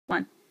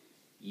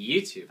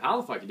YouTube.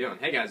 How the fuck you doing?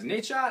 Hey guys,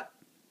 Nadeshot.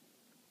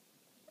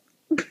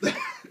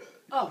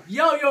 Oh,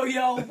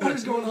 yo, what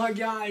is going on,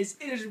 guys?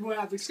 It is your boy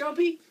OpTic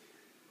Scumpy.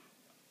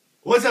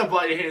 What's up,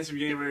 buddy? Handsome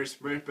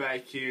gamers, Merk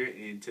back here,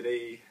 and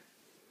today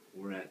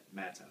we're at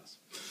Matt's house.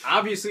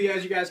 Obviously,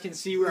 as you guys can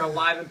see, we're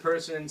live in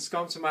person.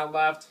 Scump to my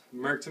left,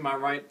 Merk to my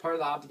right, part of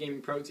the OpTic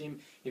Gaming Pro team.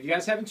 If you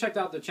guys haven't checked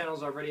out their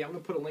channels already, I'm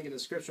going to put a link in the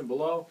description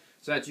below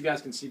so that you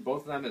guys can see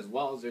both of them as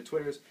well as their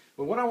Twitters.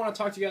 But what I want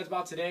to talk to you guys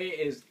about today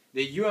is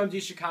the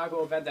UMG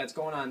Chicago event that's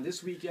going on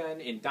this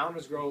weekend in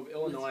Downers Grove,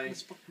 Illinois.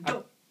 It's fucking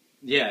dope.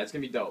 Yeah, it's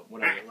going to be dope.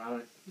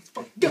 Whatever. It's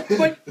fucking dope,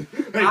 boy.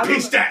 Hey,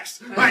 peace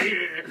stacks!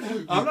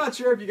 I'm not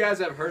sure if you guys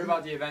have heard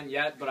about the event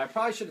yet, but I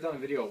probably should have done a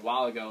video a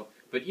while ago.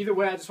 But either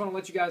way, I just want to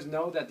let you guys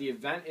know that the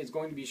event is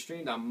going to be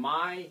streamed on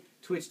my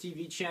Twitch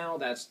TV channel.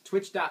 That's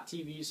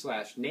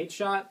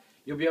twitch.tv/Nadeshot.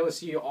 You'll be able to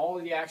see all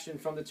of the action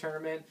from the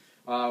tournament.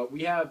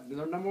 We have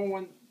the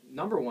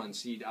number one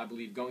seed, I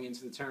believe, going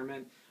into the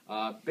tournament.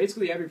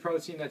 Basically, every pro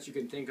team that you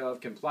can think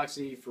of: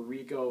 Complexity,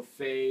 Farico,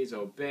 FaZe,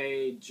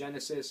 Obey,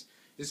 Genesis.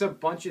 There's a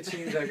bunch of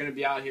teams that are going to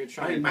be out here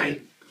trying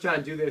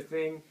to do their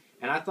thing.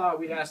 And I thought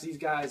we'd ask these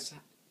guys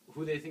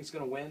who they think is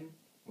going to win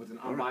with an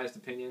unbiased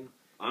opinion.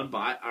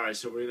 Alright,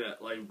 so we're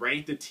gonna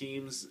rank the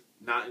teams,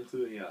 not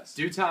including us.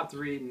 Do top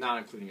three, not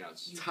including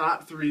us.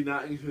 Top three,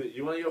 not including.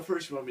 You want to go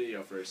first? You want me to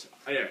go first?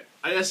 Alright,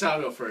 I guess I'll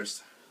go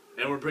first.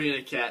 And we're bringing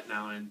a cat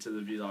now into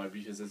the vlog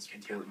because it's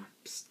important.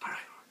 Alright,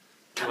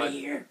 Come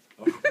here.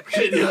 Oh,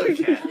 get the other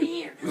cat. Come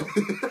here.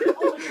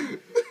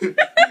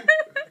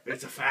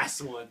 It's a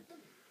fast one.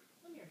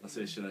 Let's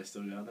say, should I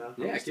still go now?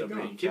 Yeah, keep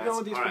going. Keep going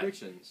with these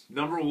predictions.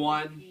 Number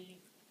one.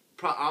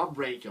 I'll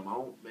rank them. I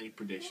won't make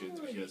predictions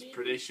because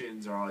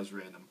predictions are always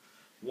random.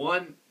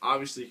 One,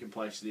 obviously,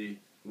 Complexity,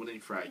 winning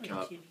Frat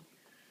Cup.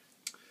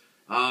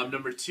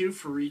 Number two,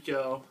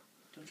 Farico.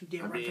 Don't you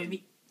dare run from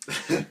me.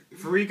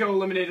 Farico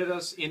eliminated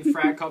us in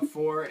Frat Cup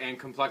 4, and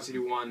Complexity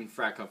won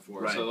Frat Cup 4.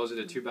 Right. So those are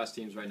the two best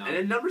teams right now. And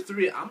then number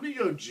three, I'm going to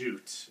go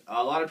Jute.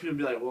 A lot of people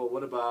be like, well,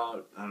 what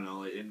about, I don't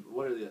know,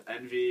 what are the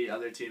Envy,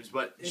 other teams?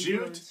 But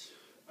Jute,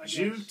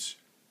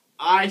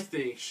 I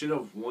think, should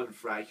have won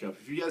Frat Cup.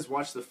 If you guys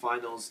watch the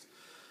finals,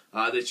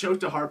 they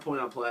choked a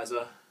Hardpoint on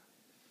Plaza.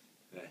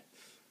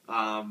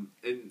 And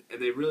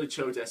they really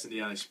choked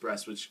S&D on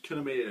Express, which could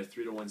have made it a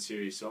 3-1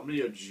 series. So I'm going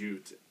to go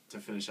Jute to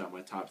finish out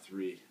my top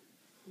three.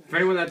 For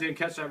anyone that didn't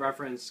catch that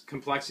reference,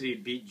 Complexity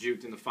beat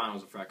Juked in the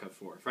finals of Frat Cup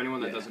 4. For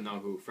anyone that doesn't know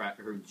who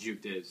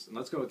Juked is. And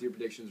let's go with your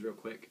predictions real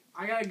quick.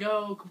 I gotta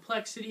go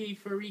Complexity,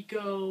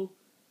 Farico.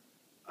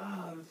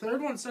 The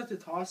third one's such a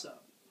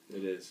toss-up.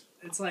 It is.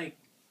 It's like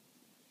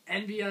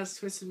NVS,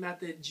 Twisted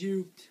Method,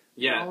 Juked.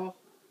 Yeah. All.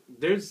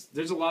 There's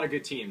a lot of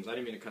good teams. I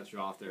didn't mean to cut you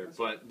off there,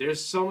 but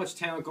there's so much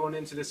talent going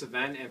into this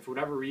event, and for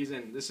whatever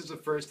reason, this is the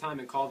first time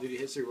in Call of Duty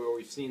history where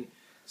we've seen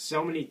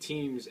so many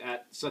teams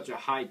at such a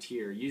high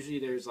tier. Usually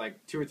there's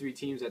like 2 or 3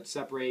 teams that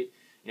separate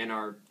and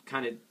are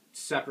kind of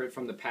separate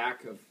from the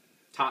pack of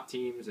top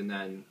teams and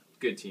then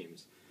good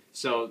teams.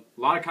 So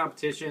a lot of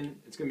competition.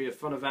 It's going to be a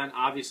fun event.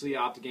 Obviously,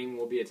 OpTic Gaming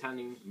will be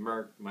attending.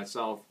 Merk,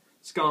 myself,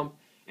 Scump,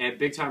 and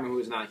Big Timer, who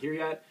is not here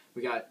yet.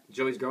 We got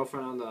Joey's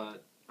girlfriend on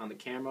the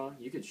camera.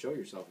 You could show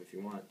yourself if you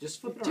want.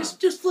 Just flip it around.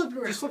 Just flip it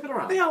around. Just flip it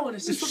around. They all want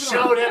to see.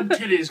 Show them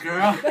titties,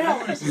 girl. They all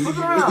want to see. Flip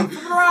it around.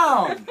 Flip it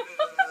around.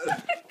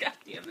 God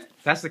damn it.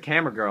 That's the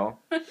camera girl.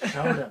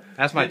 Show them.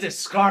 That's my Get this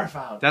scarf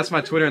out. That's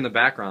my Twitter in the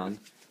background.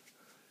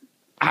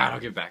 I'll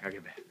give it back.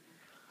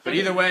 But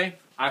either way,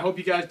 I hope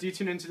you guys do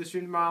tune into the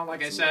stream tomorrow.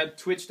 Like I said,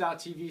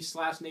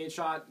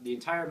 twitch.tv/Nadeshot. The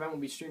entire event will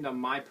be streamed on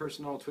my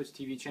personal Twitch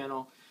TV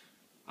channel.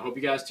 I hope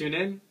you guys tune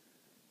in.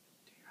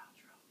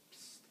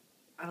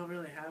 I don't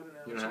really have an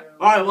outro.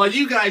 Alright, well,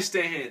 you guys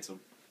stay handsome.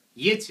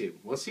 YouTube.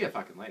 We'll see you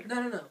fucking later.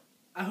 No.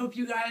 I hope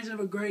you guys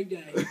have a great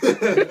day.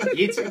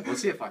 YouTube. We'll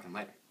see you fucking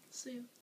later. See you.